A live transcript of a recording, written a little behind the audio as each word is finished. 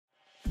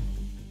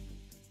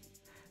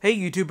Hey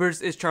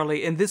YouTubers, it's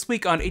Charlie, and this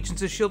week on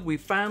Agents of S.H.I.E.L.D. we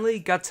finally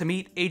got to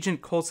meet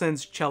Agent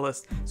Coulson's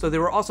Cellist. So there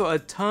were also a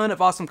ton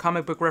of awesome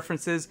comic book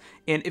references,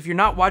 and if you're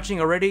not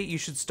watching already, you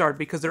should start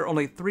because there are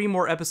only 3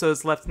 more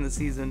episodes left in the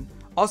season.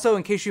 Also,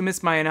 in case you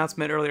missed my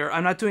announcement earlier,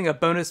 I'm not doing a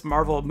bonus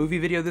Marvel movie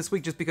video this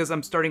week just because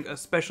I'm starting a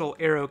special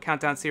Arrow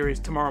countdown series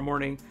tomorrow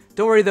morning.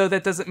 Don't worry though,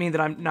 that doesn't mean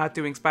that I'm not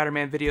doing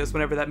Spider-Man videos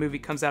whenever that movie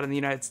comes out in the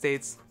United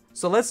States.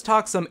 So let's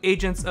talk some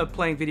agents of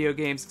playing video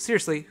games.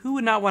 Seriously, who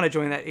would not want to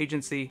join that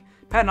agency?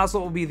 Patton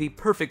Oswalt will be the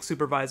perfect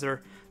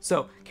supervisor.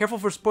 So, careful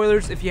for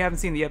spoilers if you haven't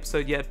seen the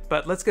episode yet,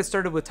 but let's get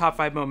started with top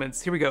 5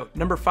 moments. Here we go.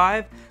 Number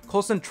 5,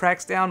 Coulson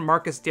tracks down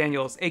Marcus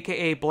Daniels,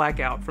 aka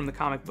Blackout, from the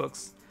comic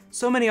books.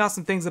 So many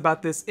awesome things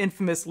about this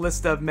infamous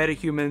list of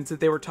metahumans that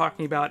they were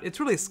talking about.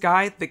 It's really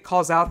Skye that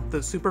calls out the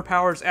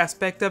superpowers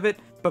aspect of it,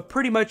 but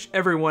pretty much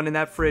everyone in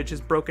that fridge is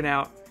broken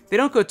out. They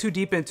don't go too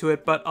deep into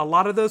it, but a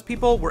lot of those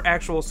people were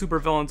actual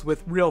supervillains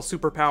with real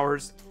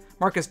superpowers.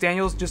 Marcus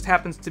Daniels just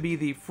happens to be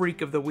the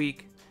freak of the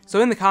week. So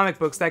in the comic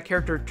books, that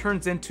character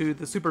turns into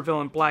the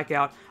supervillain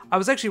Blackout. I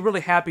was actually really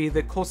happy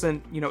that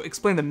Coulson,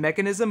 explained the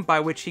mechanism by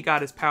which he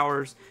got his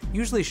powers.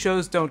 Usually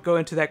shows don't go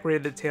into that great a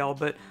detail,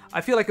 but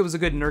I feel like it was a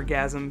good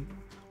nerdgasm.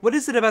 What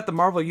is it about the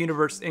Marvel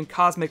Universe and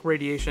cosmic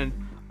radiation?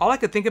 All I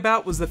could think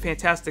about was the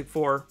Fantastic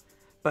Four.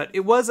 But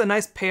it was a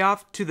nice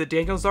payoff to the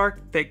Daniels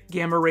arc that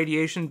gamma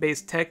radiation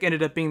based tech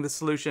ended up being the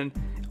solution,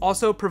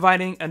 also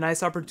providing a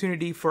nice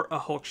opportunity for a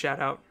Hulk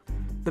shoutout.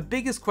 The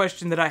biggest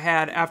question that I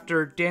had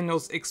after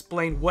Daniels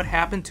explained what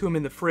happened to him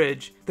in the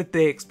fridge, that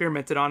they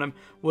experimented on him,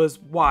 was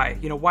why?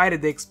 Why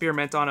did they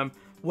experiment on him?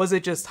 Was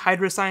it just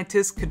Hydra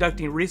scientists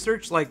conducting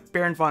research like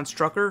Baron von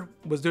Strucker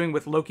was doing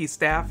with Loki's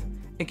staff?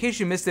 In case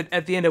you missed it,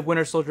 at the end of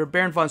Winter Soldier,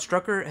 Baron von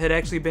Strucker had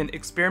actually been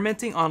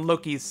experimenting on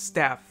Loki's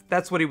staff.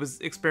 That's what he was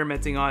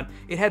experimenting on.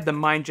 It had the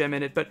mind gem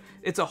in it, but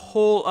it's a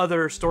whole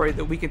other story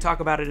that we can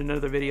talk about in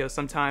another video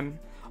sometime.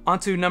 On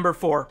to number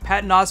 4.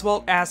 Patton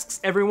Oswalt asks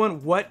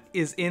everyone what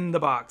is in the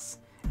box.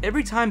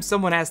 Every time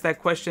someone asks that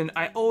question,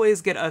 I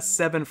always get a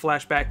 7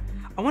 flashback.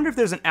 I wonder if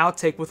there's an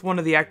outtake with one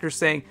of the actors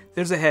saying,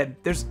 "There's a head,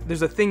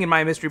 there's a thing in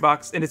my mystery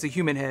box, and it's a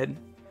human head."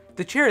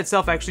 The chair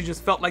itself actually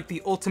just felt like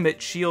the ultimate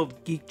S.H.I.E.L.D.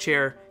 geek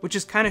chair, which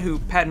is kind of who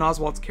Patton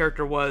Oswalt's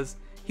character was.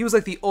 He was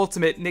like the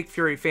ultimate Nick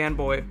Fury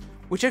fanboy.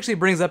 Which actually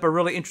brings up a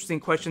really interesting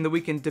question that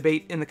we can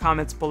debate in the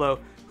comments below.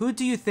 Who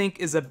do you think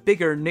is a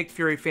bigger Nick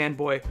Fury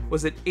fanboy?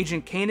 Was it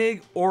Agent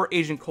Koenig or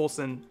Agent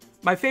Coulson?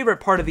 My favorite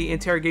part of the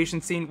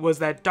interrogation scene was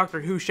that Doctor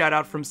Who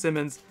shoutout from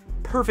Simmons.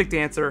 Perfect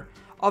answer.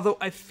 Although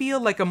I feel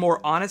like a more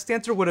honest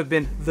answer would have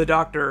been the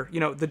Doctor.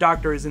 The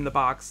Doctor is in the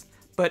box.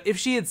 But if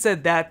she had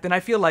said that, then I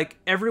feel like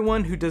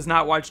everyone who does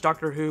not watch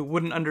Doctor Who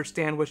wouldn't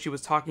understand what she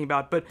was talking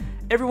about, but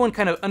everyone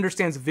kind of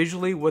understands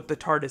visually what the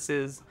TARDIS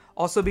is.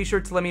 Also be sure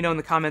to let me know in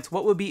the comments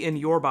what would be in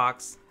your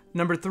box.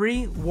 Number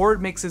 3,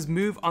 Ward makes his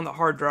move on the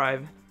hard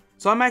drive.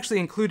 So I'm actually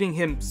including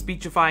him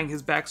speechifying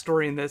his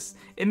backstory in this.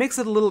 It makes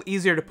it a little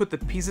easier to put the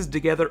pieces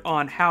together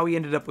on how he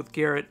ended up with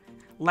Garrett.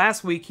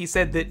 Last week he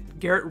said that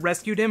Garrett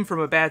rescued him from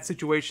a bad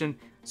situation,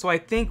 so I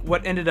think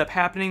what ended up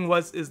happening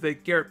is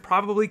that Garrett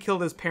probably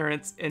killed his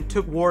parents and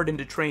took Ward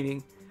into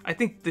training. I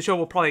think the show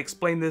will probably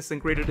explain this in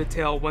greater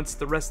detail once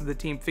the rest of the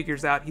team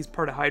figures out he's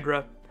part of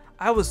Hydra.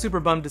 I was super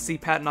bummed to see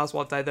Patton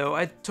Oswalt die though.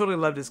 I totally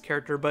loved his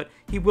character, but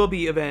he will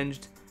be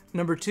avenged.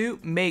 Number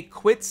 2, May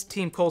quits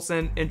Team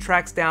Coulson and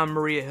tracks down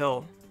Maria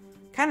Hill.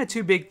 Kinda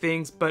 2 big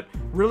things, but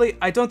really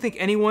I don't think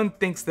anyone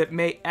thinks that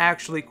May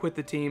actually quit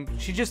the team.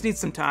 She just needs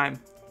some time.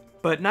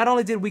 But not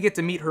only did we get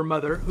to meet her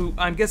mother, who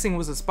I'm guessing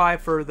was a spy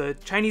for the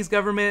Chinese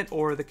government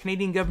or the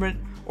Canadian government,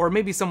 or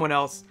maybe someone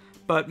else,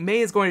 but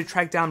May is going to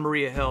track down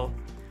Maria Hill.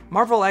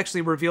 Marvel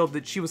actually revealed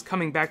that she was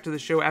coming back to the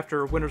show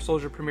after Winter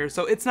Soldier premiere,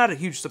 so it's not a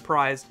huge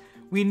surprise.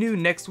 We knew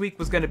next week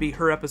was going to be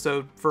her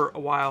episode for a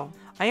while.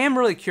 I am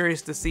really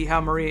curious to see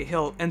how Maria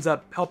Hill ends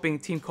up helping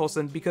Team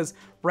Coulson because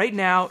right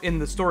now in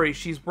the story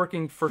she's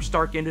working for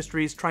Stark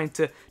Industries trying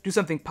to do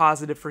something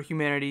positive for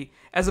humanity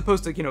as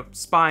opposed to,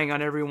 spying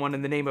on everyone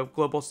in the name of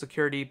global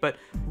security, but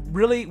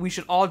really we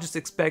should all just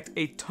expect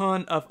a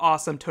ton of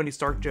awesome Tony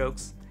Stark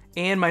jokes.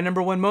 And my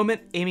number 1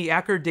 moment, Amy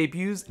Acker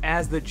debuts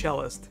as the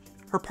Cellist.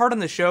 Her part on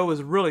the show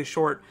was really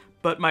short,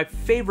 but my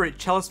favorite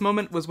Cellist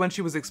moment was when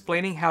she was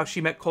explaining how she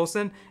met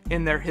Coulson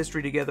and their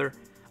history together.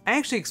 I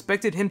actually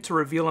expected him to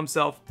reveal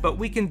himself, but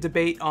we can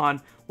debate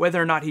on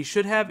whether or not he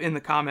should have in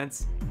the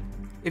comments.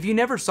 If you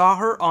never saw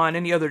her on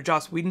any other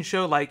Joss Whedon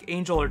show like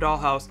Angel or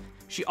Dollhouse,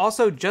 she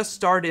also just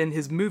starred in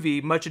his movie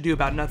Much Ado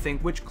About Nothing,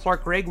 which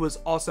Clark Gregg was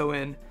also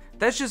in.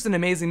 That's just an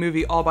amazing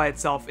movie all by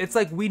itself. It's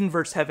like Whedon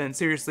vs. Heaven,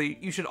 seriously,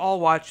 you should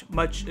all watch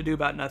Much Ado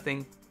About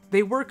Nothing.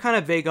 They were kind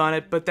of vague on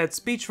it, but that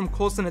speech from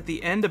Coulson at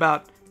the end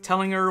about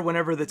telling her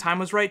whenever the time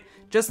was right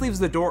just leaves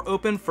the door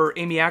open for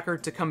Amy Acker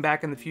to come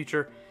back in the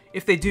future.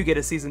 If they do get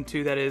a season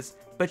 2, that is.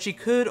 But she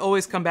could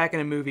always come back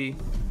in a movie.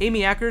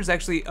 Amy Acker is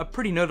actually a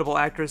pretty notable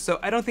actress, so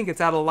I don't think it's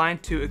out of line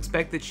to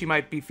expect that she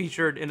might be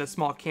featured in a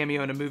small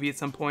cameo in a movie at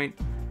some point.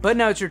 But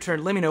now it's your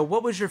turn. Let me know,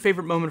 what was your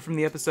favorite moment from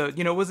the episode?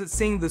 You know, was it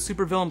seeing the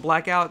supervillain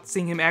Blackout,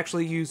 seeing him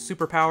actually use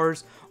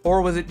superpowers,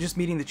 or was it just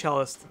meeting the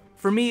Cellist?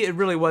 For me, it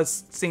really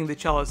was seeing the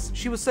Cellist.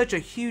 She was such a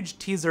huge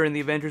teaser in the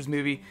Avengers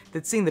movie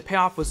that seeing the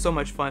payoff was so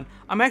much fun.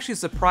 I'm actually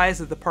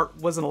surprised that the part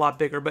wasn't a lot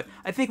bigger, but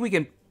I think we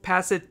can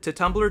pass it to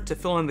Tumblr to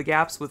fill in the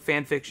gaps with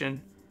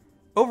fanfiction.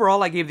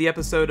 Overall, I gave the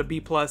episode a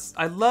B+.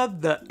 I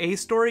loved the A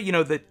story, you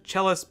know, the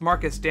Cellist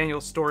Marcus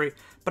Daniels story,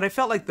 but I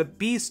felt like the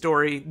B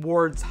story,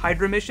 Ward's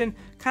Hydra mission,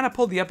 kind of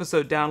pulled the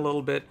episode down a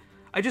little bit.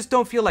 I just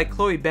don't feel like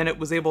Chloe Bennett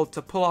was able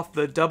to pull off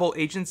the double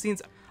agent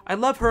scenes. I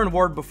love her and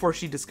Ward before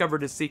she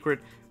discovered his secret,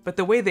 but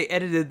the way they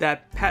edited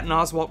that Patton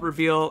Oswalt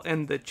reveal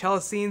and the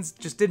Cellist scenes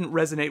just didn't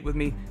resonate with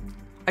me.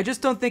 I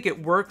just don't think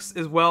it works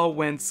as well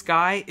when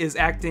Skye is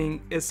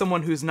acting as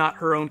someone who's not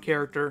her own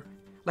character.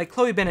 Like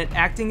Chloe Bennett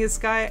acting as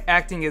Skye,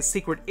 acting as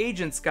Secret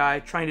Agent Skye,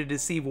 trying to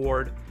deceive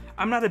Ward.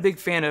 I'm not a big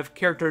fan of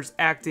characters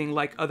acting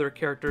like other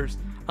characters,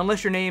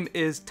 unless your name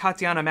is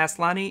Tatiana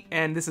Maslany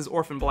and this is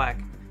Orphan Black.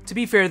 To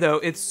be fair though,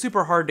 it's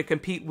super hard to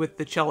compete with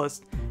the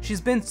Cellist.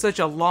 She's been such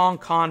a long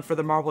con for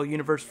the Marvel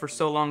Universe for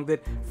so long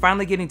that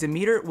finally getting to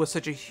meet her was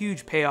such a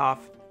huge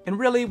payoff. And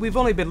really, we've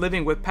only been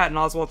living with Patton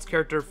Oswalt's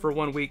character for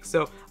 1 week,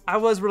 so I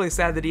was really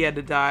sad that he had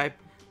to die,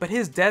 but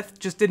his death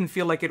just didn't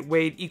feel like it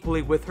weighed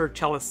equally with her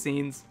Cellist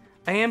scenes.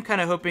 I am kind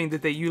of hoping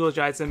that they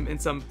eulogize him in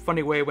some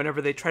funny way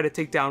whenever they try to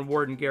take down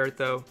Ward and Garrett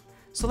though.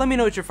 So let me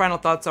know what your final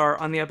thoughts are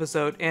on the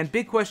episode, and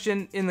big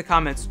question in the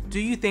comments, do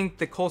you think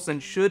that Coulson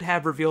should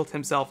have revealed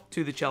himself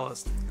to the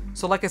Cellist?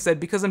 So like I said,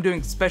 because I'm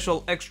doing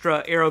special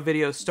extra Arrow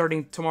videos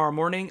starting tomorrow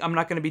morning, I'm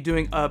not going to be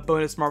doing a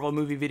bonus Marvel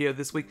movie video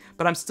this week,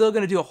 but I'm still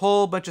going to do a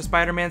whole bunch of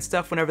Spider-Man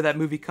stuff whenever that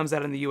movie comes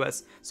out in the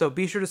US. So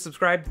be sure to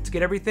subscribe to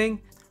get everything.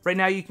 Right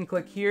now you can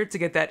click here to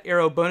get that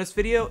Arrow bonus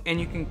video, and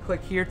you can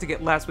click here to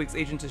get last week's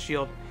Agents of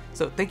S.H.I.E.L.D.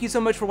 So thank you so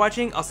much for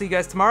watching. I'll see you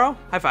guys tomorrow.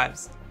 High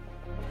fives.